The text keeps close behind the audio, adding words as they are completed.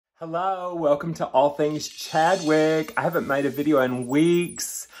Hello, welcome to All Things Chadwick. I haven't made a video in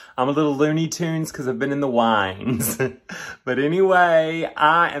weeks. I'm a little Looney Tunes because I've been in the wines. But anyway,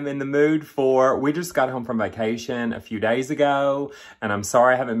 I am in the mood we just got home from vacation a few days ago, and I'm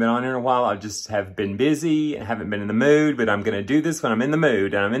sorry I haven't been on here in a while. I just have been busy and haven't been in the mood, but I'm going to do this when I'm in the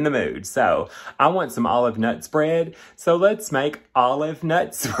mood, and I'm in the mood. So I want some olive nut spread, so let's make olive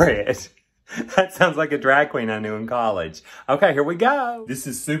nut spread. That sounds like a drag queen I knew in college. Okay, here we go. This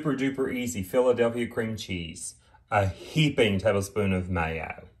is super duper easy. Philadelphia cream cheese, a heaping tablespoon of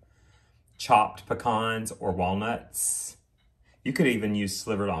mayo, chopped pecans or walnuts. You could even use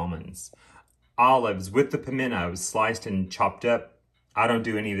slivered almonds. Olives with the pimentos sliced and chopped up. I don't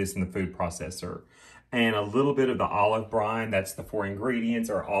do any of this in the food processor. And a little bit of the olive brine. That's the 4 ingredients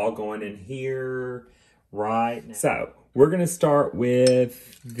are all going in here right now. So we're going to start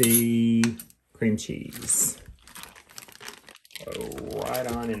with the cream cheese. Go right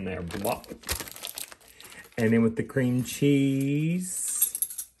on in there, blop. And then with the cream cheese,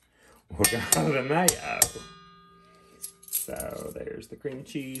 we'll go the mayo. So there's the cream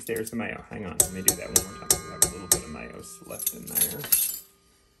cheese, there's the mayo. Hang on, let me do that one more time. We have a little bit of mayo left in there.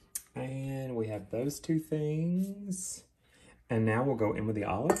 And we have those two things. And now we'll go in with the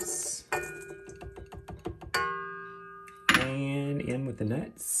olives. And in with the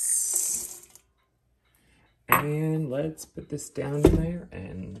nuts. And let's put this down in there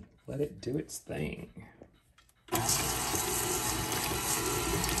and let it do its thing.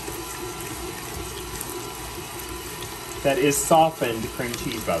 That is softened cream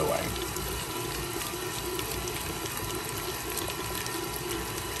cheese, by the way.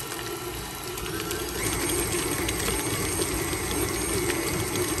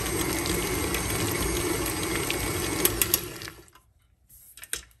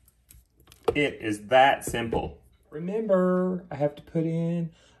 It is that simple. Remember, I have to put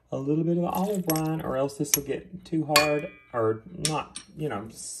in a little bit of the olive brine or else this will get too hard or not,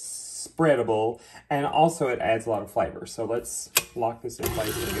 spreadable. And also it adds a lot of flavor. So let's lock this in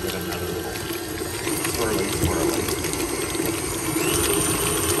place and give it another little swirly, swirly.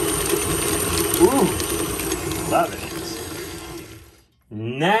 Ooh, love it.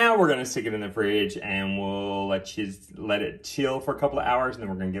 Now we're gonna stick it in the fridge and we'll let it chill for a couple of hours and then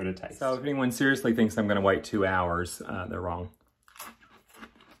we're gonna give it a taste. So if anyone seriously thinks I'm gonna wait 2 hours, they're wrong.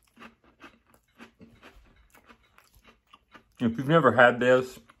 If you've never had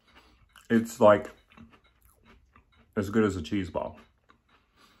this, it's like as good as a cheese ball.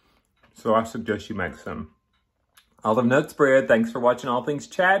 So I suggest you make some olive nut spread. Thanks for watching All Things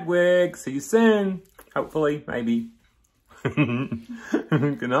Chadwick. See you soon. Hopefully, maybe.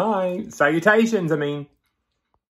 Good night. Salutations, I mean.